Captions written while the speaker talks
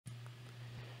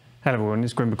Hello everyone,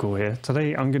 it's Grimbacool here.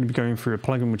 Today I'm going to be going through a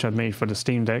plugin which I've made for the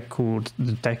Steam Deck called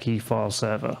the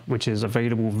DeckyFileServer, which is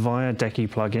available via Decky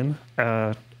plugin,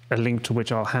 a link to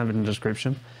which I'll have in the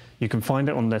description. You can find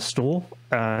it on their store,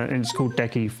 and it's called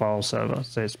DeckyFileServer,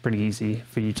 so it's pretty easy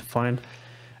for you to find.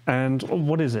 And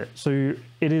what is it? So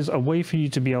it is a way for you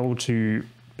to be able to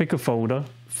pick a folder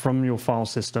from your file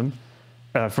system,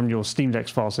 from your Steam Deck's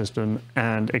file system,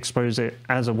 and expose it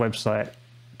as a website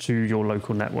to your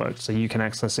local network. So you can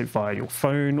access it via your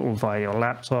phone or via your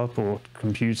laptop or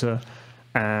computer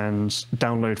and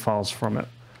download files from it.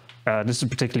 This is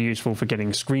particularly useful for getting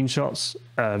screenshots,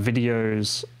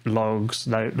 videos, logs,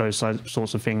 those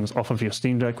sorts of things off of your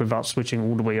Steam Deck without switching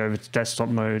all the way over to desktop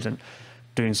mode and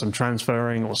doing some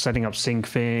transferring or setting up sync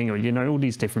thing, or all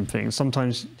these different things.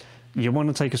 Sometimes you want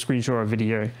to take a screenshot or a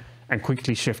video and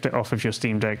quickly shift it off of your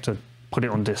Steam Deck to put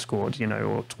it on Discord,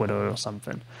 or Twitter or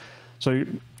something. So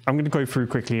I'm going to go through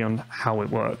quickly on how it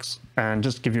works and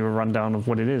just give you a rundown of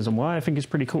what it is and why I think it's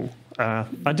pretty cool. I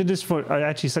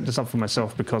actually set this up for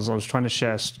myself because I was trying to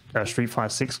share Street Fighter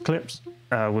 6 clips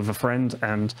with a friend,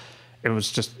 and it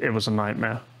was a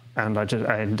nightmare. And I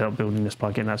ended up building this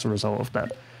plugin as a result of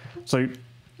that. So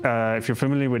if you're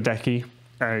familiar with Decky,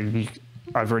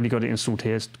 I've already got it installed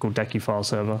here. It's called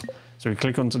DeckyFileServer. So we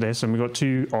click onto this and we've got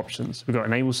two options. We've got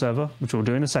Enable Server, which we'll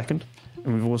do in a second,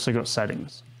 and we've also got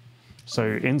Settings.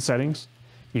 So in Settings,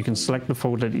 you can select the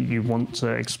folder that you want to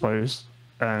expose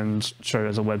and show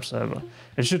as a web server.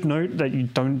 It should note that you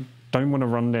don't want to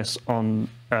run this on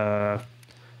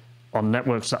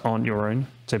networks that aren't your own,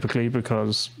 typically,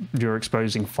 because you're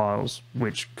exposing files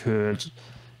which could,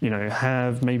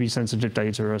 have maybe sensitive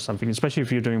data or something. Especially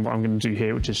if you're doing what I'm going to do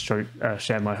here, which is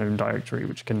share my home directory,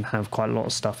 which can have quite a lot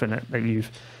of stuff in it that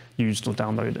you've used or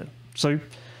downloaded. So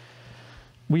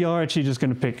we are actually just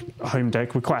going to pick Home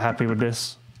Deck. We're quite happy with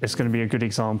this. It's going to be a good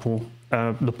example.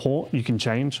 The port you can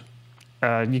change.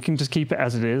 You can just keep it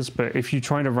as it is, but if you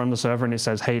try to run the server and it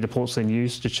says, hey, the port's in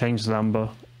use, just change the number,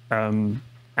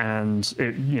 and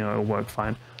it'll work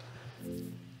fine.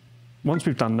 Once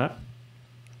we've done that,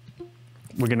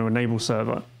 we're going to enable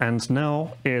server, and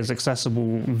now it is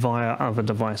accessible via other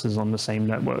devices on the same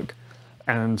network.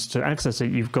 And to access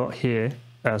it, you've got here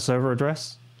a server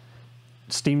address,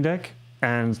 Steam Deck,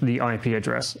 and the IP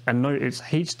address. And note it's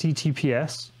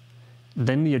HTTPS,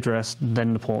 then the address,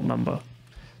 then the port number.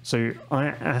 So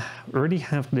I already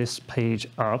have this page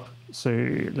up, so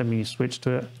let me switch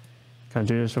to it. Can I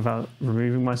do this without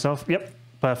removing myself? Yep,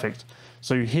 perfect.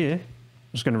 So here, I'm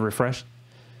just going to refresh.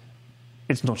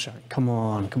 It's not showing. Come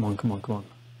on.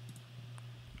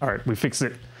 All right, we fixed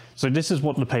it. So this is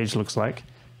what the page looks like.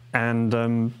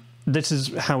 And this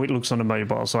is how it looks on a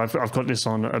mobile. So I've got this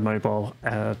on a mobile,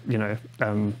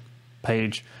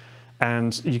 page,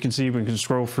 and you can see we can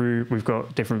scroll through. We've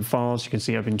got different files. You can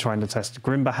see I've been trying to test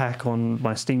Grimba hack on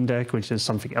my Steam Deck, which is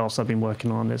something else I've been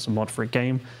working on. It's a mod for a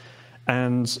game,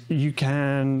 and you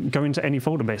can go into any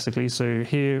folder basically. So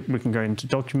here we can go into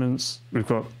Documents. We've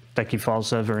got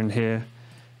DeckyFileServer in here.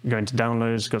 Go into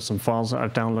Downloads. Got some files that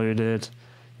I've downloaded.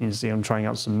 You can see I'm trying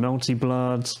out some Melty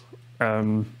Blood.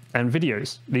 And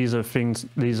videos. These are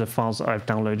files that I've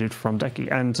downloaded from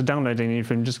Decky. And to download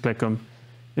anything, just click them.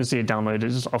 You'll see it downloaded.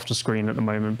 It's off the screen at the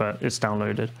moment, but it's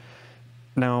downloaded.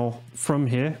 Now, from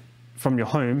here, from your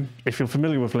home, if you're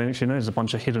familiar with Linux, there's a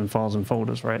bunch of hidden files and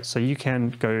folders, right? So you can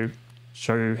go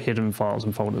show hidden files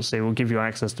and folders. So it will give you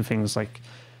access to things like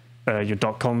your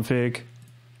 .config,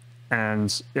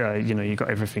 and you've got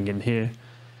everything in here.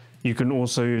 You can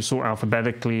also sort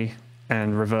alphabetically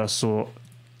and reverse sort,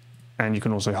 and you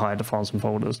can also hide the files and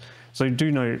folders. So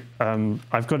do note,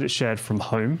 I've got it shared from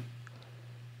home,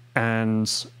 and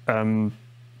so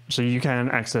you can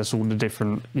access all the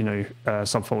different,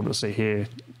 subfolders. So here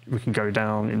we can go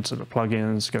down into the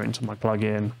plugins, go into my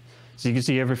plugin. So you can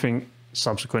see everything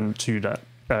subsequent to that.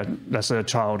 That's a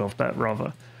child of that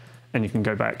rather, and you can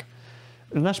go back.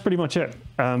 And that's pretty much it.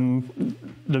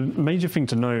 The major thing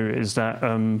to know is that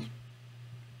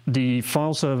the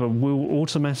file server will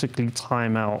automatically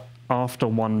time out after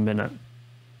 1 minute,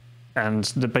 and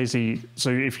so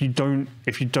if you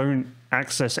don't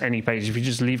access any page, if you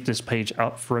just leave this page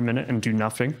up for a minute and do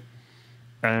nothing,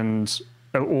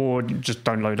 or just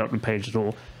don't load up the page at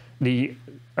all, the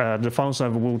file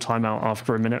server will time out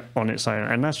after a minute on its own,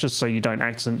 and that's just so you don't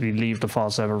accidentally leave the file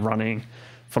server running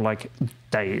for like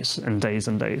days and days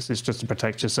and days. It's just to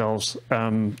protect yourselves,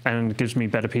 and it gives me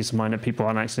better peace of mind that people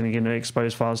aren't accidentally going to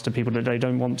expose files to people that they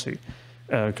don't want to.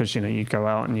 Because you go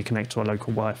out and you connect to a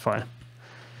local Wi-Fi.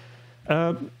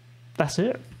 That's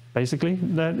it, basically.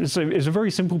 It's a very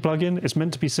simple plugin. It's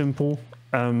meant to be simple.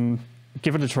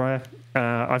 Give it a try.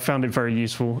 I found it very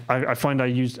useful. I find I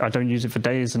don't use it for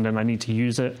days, and then I need to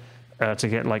use it to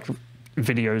get like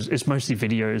videos. It's mostly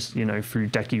videos, you know, through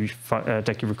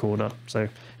Decky Recorder. So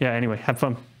yeah, anyway, have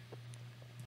fun.